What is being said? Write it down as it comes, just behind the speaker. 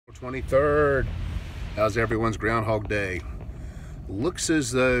23rd. How's everyone's Groundhog Day? Looks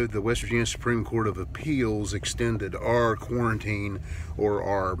as though the West Virginia Supreme Court of Appeals extended our quarantine or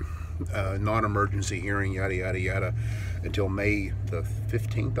our non-emergency hearing, yada yada yada, until May the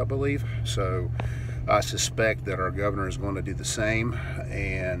 15th, I believe. So I suspect that our governor is going to do the same,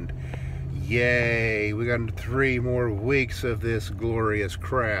 and yay, we got 3 more weeks of this glorious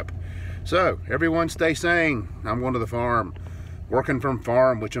crap. So everyone stay sane. I'm going to the farm, working from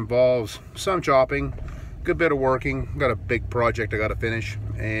farm, which involves some chopping, good bit of working. Got a big project I got to finish,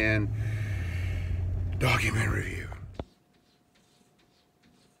 and document review.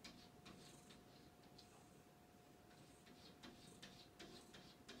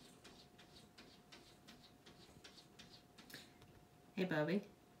 Hey Bobby,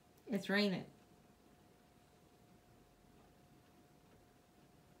 it's raining.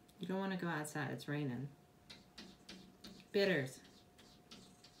 You don't want to go outside, it's raining. Bitters.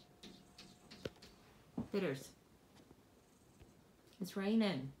 Bitters. It's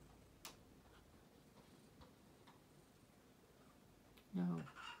raining. No,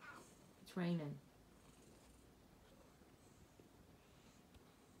 it's raining.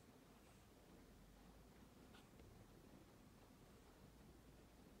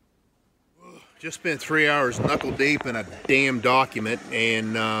 Just spent 3 hours knuckle deep in a damn document,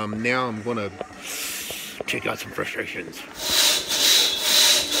 and now I'm going to check out some frustrations.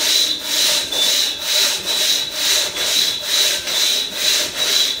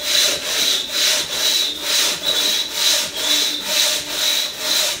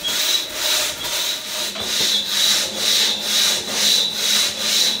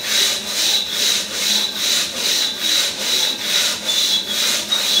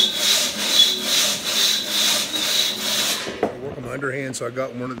 Underhand, so I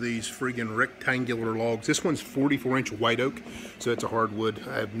got one of these friggin' rectangular logs. This one's 44-inch white oak, so it's a hardwood.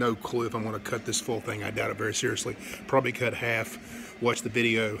 I have no clue if I'm going to cut this full thing. I doubt it very seriously. Probably cut half, watch the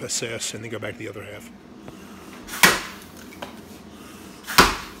video, assess, and then go back to the other half.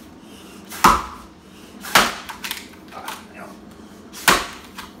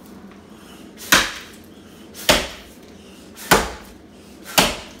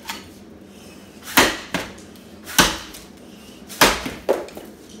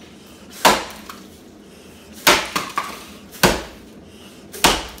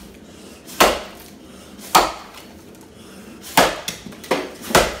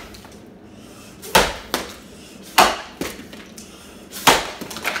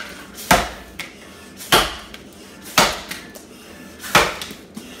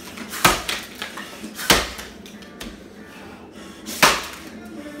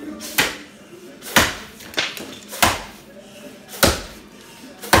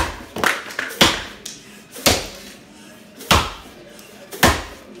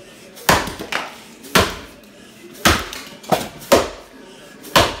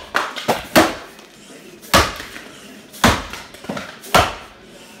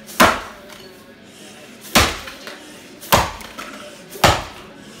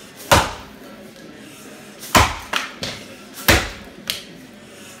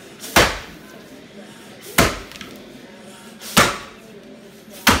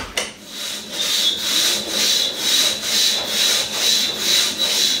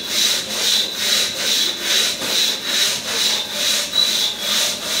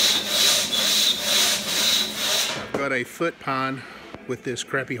 Got a foot pine with this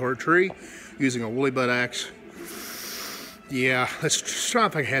crappy hard tree using a woolly butt axe. Yeah, let's try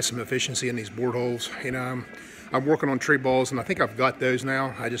if I can have some efficiency in these board holes. You know, I'm working on tree balls, and I think I've got those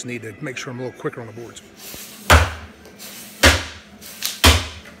now. I just need to make sure I'm a little quicker on the boards.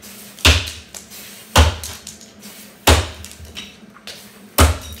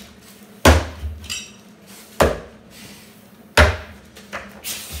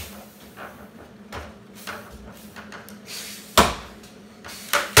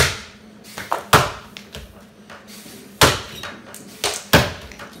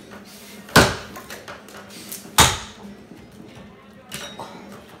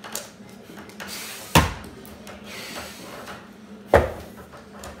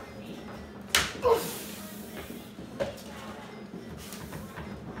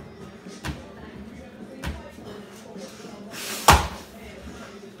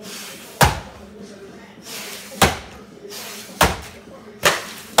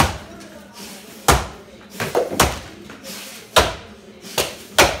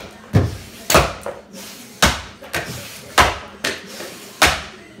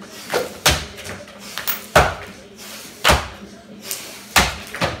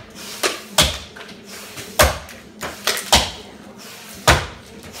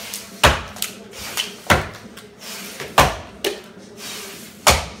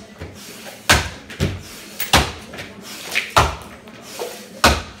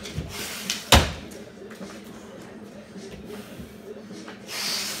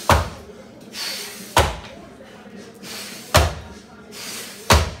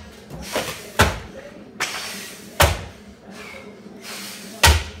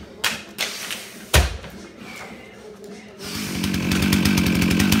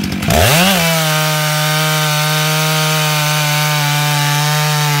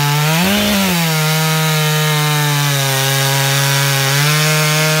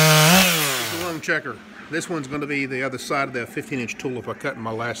 This one's going to be the other side of the 15-inch tulip I cut in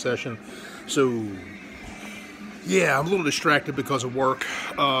my last session. So, yeah, I'm a little distracted because of work,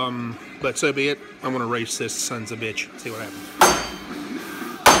 but so be it. I'm going to race this son's a bitch. See what happens.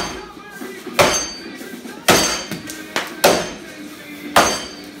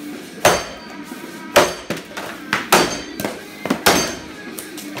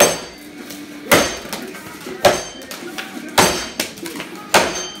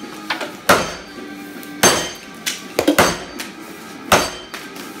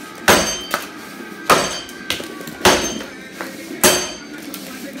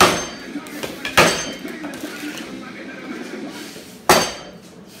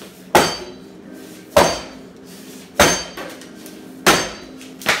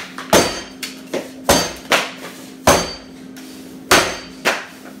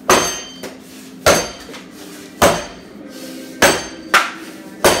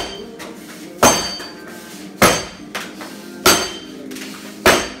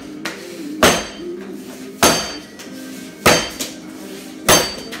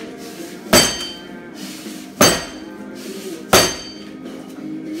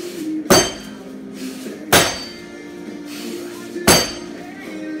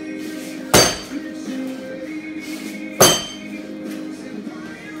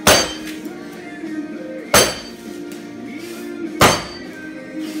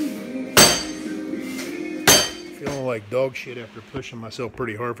 Like dog shit after pushing myself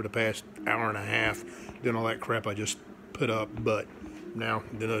pretty hard for the past hour and a half, doing all that crap I just put up. But now,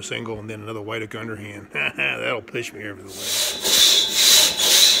 then a single and then another white hook underhand. That'll push me over the ledge.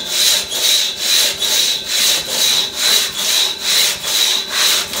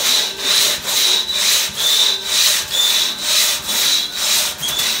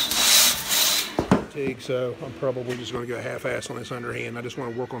 So I'm probably just going to go half-ass on this underhand. I just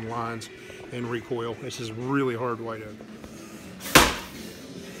want to work on lines and recoil. This is really hard white oak.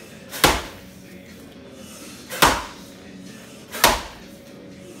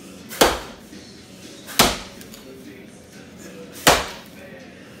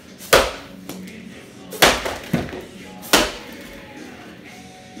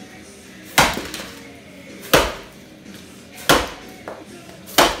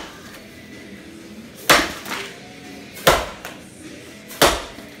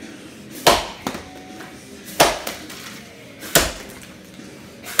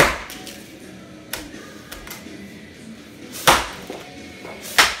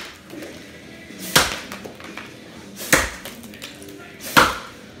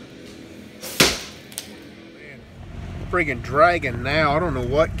 Friggin' dragging now. I don't know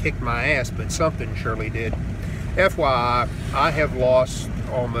what kicked my ass, but something surely did. FYI, I have lost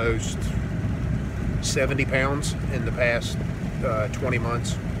almost 70 pounds in the past 20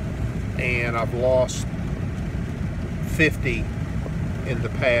 months, and I've lost 50 in the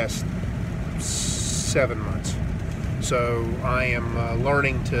past 7 months. So I am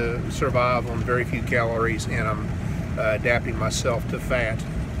learning to survive on very few calories, and I'm adapting myself to fat.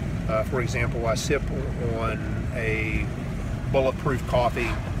 For example, I sip on a bulletproof coffee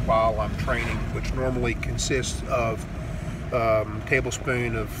while I'm training, which normally consists of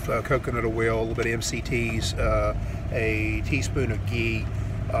tablespoon of coconut oil, a little bit of MCTs, a teaspoon of ghee,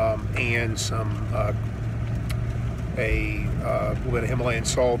 and some a little bit of Himalayan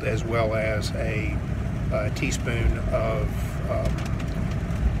salt, as well as a teaspoon of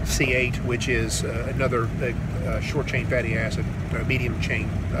C8, which is another short chain fatty acid, medium chain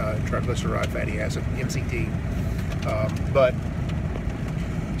triglyceride fatty acid, MCT. But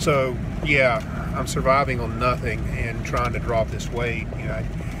so yeah, I'm surviving on nothing and trying to drop this weight. You know,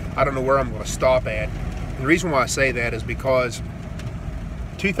 I don't know where I'm going to stop at. And the reason why I say that is because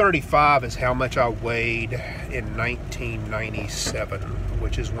 235 is how much I weighed in 1997,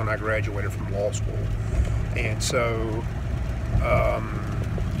 which is when I graduated from law school. And so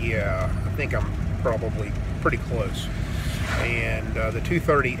yeah, I think I'm probably pretty close. And the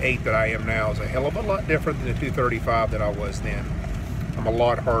 238 that I am now is a hell of a lot different than the 235 that I was then. I'm a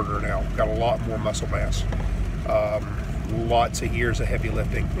lot harder now, got a lot more muscle mass, lots of years of heavy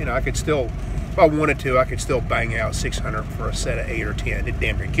lifting. You know, I could still, if I wanted to, I could still bang out 600 for a set of 8 or 10. It'd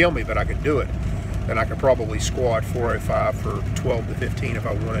damn near kill me, but I could do it. And I could probably squat 405 for 12 to 15 if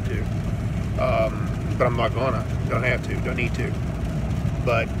I wanted to. But I'm not gonna, don't have to, don't need to.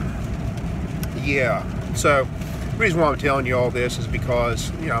 But yeah, so the reason why I'm telling you all this is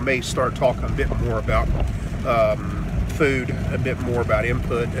because, you know, I may start talking a bit more about food, a bit more about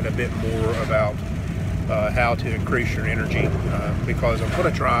input, and a bit more about how to increase your energy, because I'm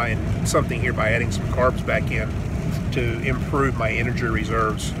going to try and something here by adding some carbs back in to improve my energy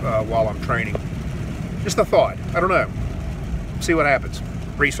reserves while I'm training. just a thought. I don't know. See what happens.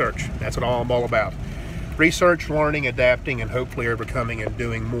 Research. That's what I'm all about. Research, learning, adapting, and hopefully overcoming and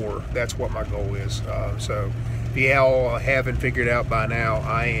doing more. That's what my goal is. So if you all haven't figured out by now,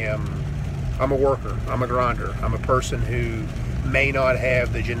 I'm a worker. I'm a grinder. I'm a person who may not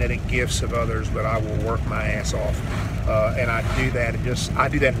have the genetic gifts of others, but I will work my ass off. And I do that I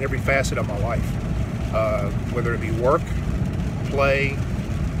do that in every facet of my life. Whether it be work, play,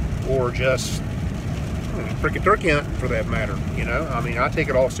 or just freaking turkey hunting for that matter. You know, I mean, I take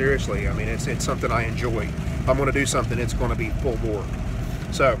it all seriously. I mean, it's something I enjoy. If I'm going to do something, it's going to be full bore.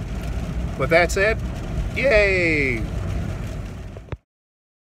 So with that said, yay!